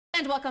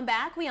welcome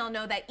back. We all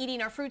know that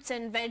eating our fruits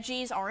and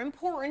veggies are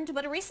important,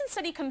 but a recent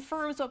study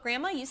confirms what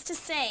Grandma used to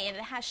say, and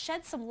it has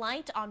shed some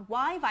light on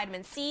why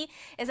vitamin C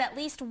is at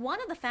least one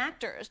of the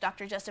factors.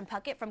 Dr. Justin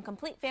Puckett from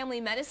Complete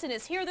Family Medicine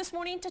is here this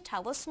morning to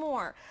tell us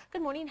more.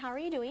 Good morning. How are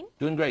you doing?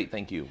 Doing great,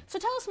 thank you. So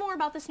tell us more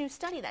about this new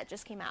study that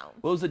just came out.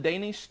 Well, it was a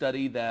Danish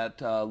study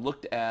that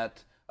looked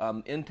at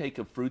intake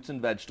of fruits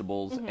and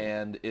vegetables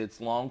and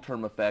its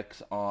long-term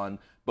effects on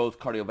both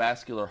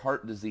cardiovascular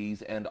heart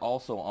disease and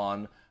also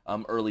on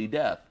early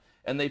death.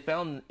 And they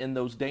found in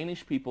those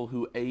Danish people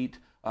who ate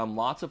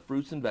lots of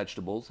fruits and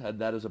vegetables, had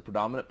that as a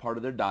predominant part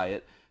of their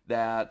diet,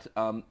 that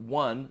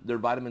one, their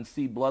vitamin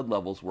C blood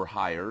levels were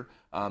higher,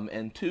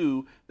 and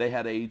two, they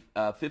had a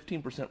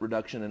 15%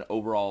 reduction in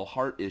overall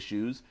heart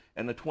issues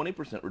and a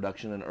 20%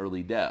 reduction in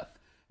early death.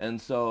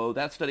 And so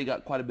that study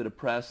got quite a bit of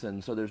press,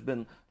 and so there's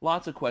been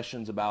lots of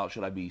questions about,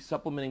 should I be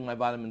supplementing my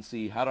vitamin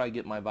C? How do I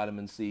get my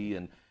vitamin C?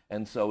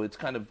 And so it's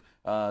kind of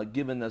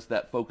given us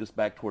that focus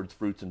back towards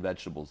fruits and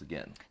vegetables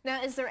again.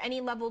 Now, is there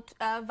any level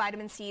of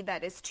vitamin C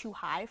that is too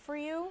high for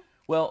you?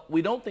 Well,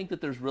 we don't think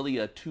that there's really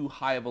a too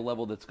high of a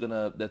level that's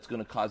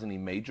gonna cause any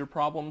major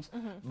problems.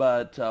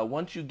 But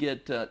once you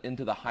get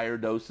into the higher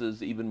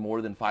doses, even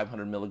more than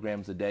 500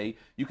 milligrams a day,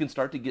 you can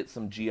start to get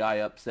some GI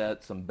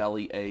upset, some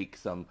belly ache,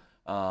 some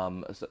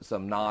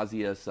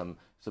nausea, some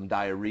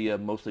diarrhea,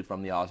 mostly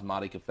from the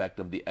osmotic effect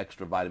of the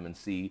extra vitamin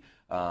C.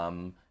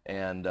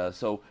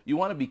 So you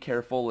want to be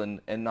careful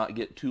and not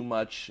get too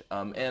much.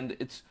 And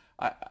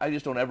I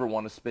just don't ever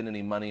want to spend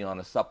any money on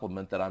a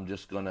supplement that I'm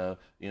just going to,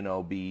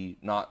 be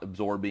not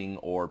absorbing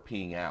or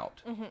peeing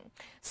out.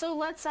 So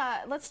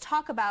let's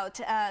talk about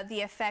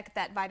the effect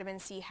that vitamin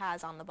C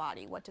has on the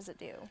body. What does it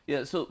do?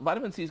 Yeah, so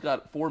vitamin C's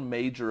got four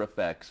major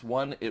effects.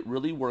 One, it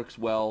really works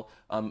well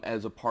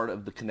as a part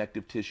of the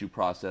connective tissue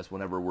process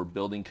whenever we're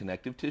building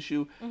connective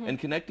tissue. And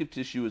connective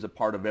tissue is a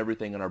part of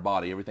everything in our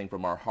body, everything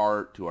from our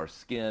heart to our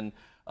skin.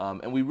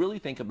 And we really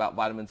think about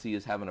vitamin C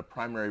as having a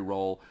primary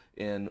role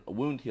in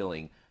wound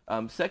healing.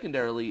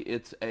 Secondarily,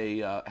 it's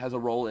has a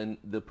role in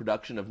the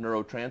production of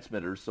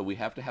neurotransmitters, so we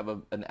have to have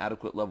an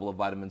adequate level of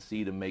vitamin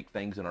C to make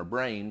things in our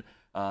brain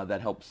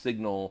that help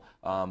signal,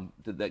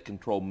 that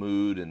control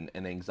mood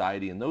and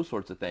anxiety and those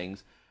sorts of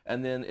things.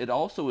 And then it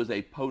also is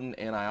a potent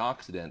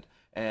antioxidant,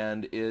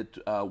 and it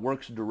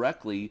works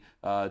directly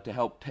to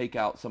help take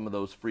out some of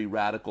those free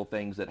radical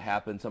things that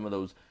happen, some of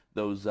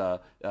those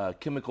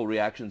chemical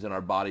reactions in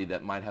our body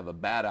that might have a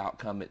bad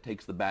outcome. It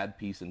takes the bad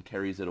piece and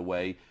carries it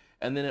away.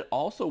 And then it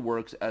also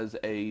works as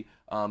a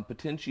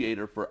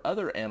potentiator for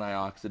other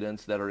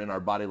antioxidants that are in our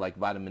body, like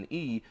vitamin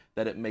E,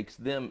 that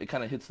it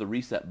kind of hits the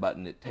reset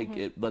button.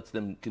 It lets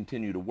them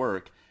continue to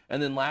work.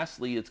 And then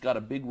lastly, it's got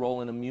a big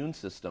role in immune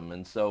system.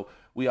 And so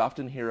we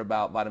often hear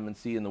about vitamin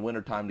C in the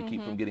wintertime to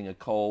keep from getting a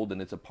cold,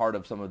 and it's a part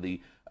of some of the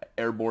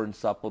airborne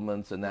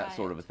supplements and that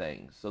sort of a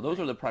thing. So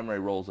those are the primary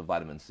roles of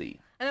vitamin C.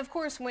 And of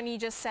course, when you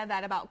just said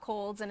that about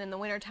colds and in the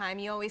wintertime,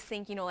 you always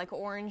think, like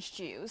orange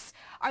juice.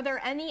 Are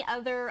there any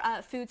other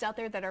foods out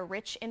there that are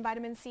rich in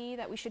vitamin C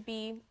that we should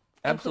be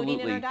including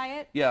in our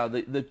diet? Yeah,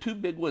 the two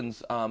big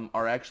ones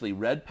are actually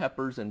red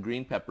peppers and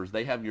green peppers.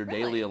 They have your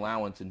daily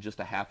allowance in just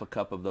a half a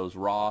cup of those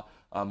raw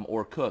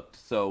or cooked.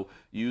 So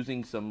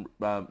using some,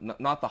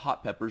 not the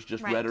hot peppers,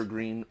 just red or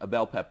green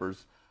bell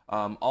peppers.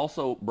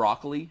 Also,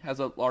 broccoli has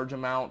a large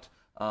amount.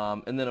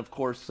 And then, of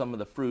course, some of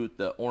the fruit,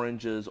 the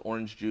oranges,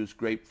 orange juice,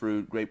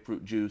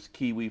 grapefruit juice,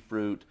 kiwi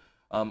fruit,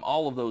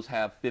 all of those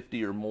have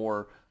 50 or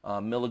more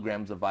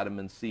milligrams of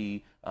vitamin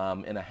C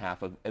in a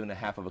half of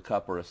a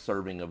cup or a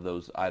serving of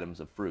those items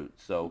of fruit.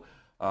 So,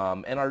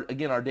 and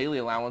our daily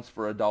allowance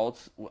for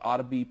adults ought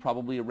to be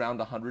probably around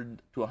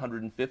 100 to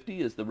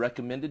 150 is the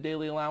recommended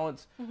daily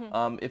allowance.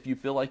 If you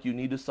feel like you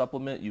need a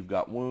supplement, you've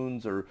got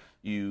wounds, or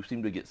you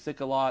seem to get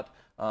sick a lot,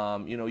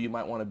 you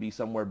might want to be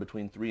somewhere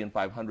between 300 and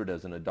 500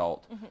 as an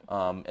adult.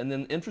 And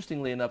then,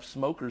 interestingly enough,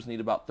 smokers need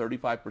about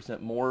 35%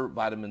 more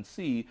vitamin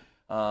C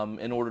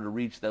in order to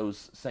reach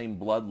those same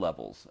blood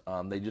levels.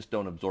 They just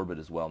don't absorb it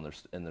as well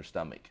in their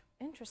stomach.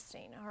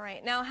 Interesting. All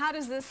right. Now, how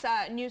does this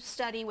new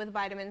study with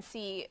vitamin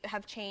C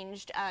have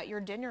changed your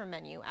dinner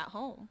menu at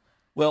home?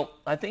 Well,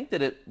 I think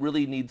that it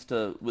really needs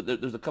to,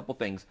 there's a couple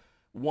things.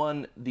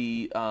 One,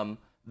 the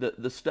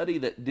study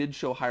that did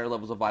show higher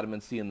levels of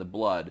vitamin C in the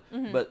blood,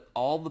 but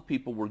all the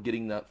people were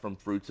getting that from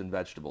fruits and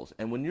vegetables.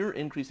 And when you're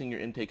increasing your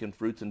intake in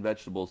fruits and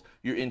vegetables,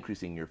 you're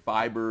increasing your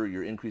fiber,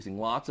 you're increasing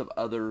lots of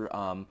other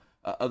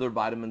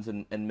vitamins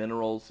and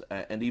minerals,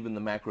 and even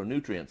the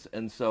macronutrients.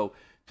 And so,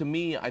 to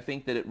me, I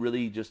think that it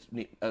really just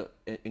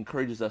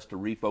encourages us to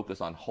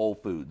refocus on whole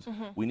foods.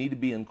 We need to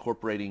be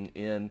incorporating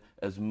in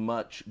as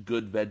much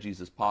good veggies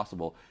as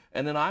possible.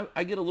 And then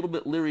I get a little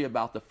bit leery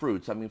about the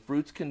fruits. I mean,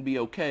 fruits can be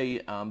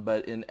okay,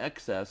 but in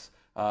excess,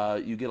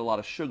 you get a lot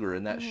of sugar.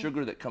 And that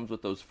sugar that comes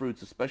with those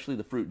fruits, especially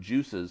the fruit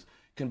juices,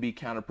 can be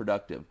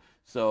counterproductive.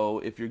 So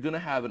if you're going to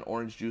have an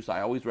orange juice,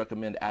 I always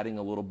recommend adding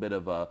a little bit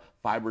of a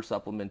fiber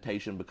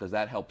supplementation, because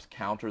that helps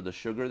counter the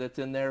sugar that's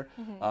in there.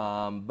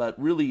 But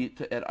really,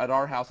 at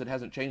our house, it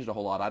hasn't changed a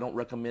whole lot. I don't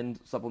recommend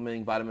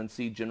supplementing vitamin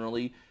C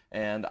generally.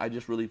 And I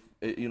just really,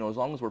 you know, as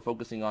long as we're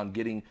focusing on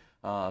getting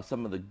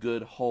some of the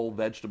good whole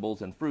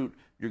vegetables and fruit,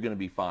 you're going to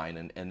be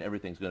fine, and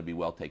everything's going to be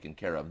well taken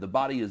care of. The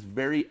body is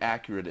very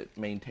accurate at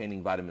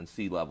maintaining vitamin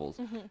C levels,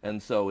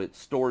 and so it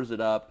stores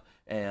it up,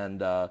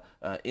 and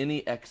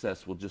any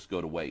excess will just go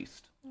to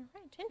waste. All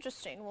right,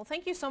 interesting. Well,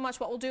 thank you so much.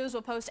 What we'll do is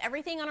we'll post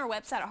everything on our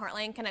website at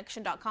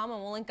heartlandconnection.com,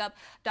 and we'll link up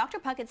Dr.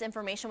 Puckett's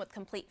information with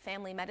Complete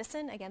Family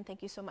Medicine. Again,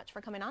 thank you so much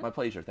for coming on. My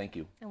pleasure. Thank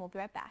you. And we'll be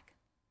right back.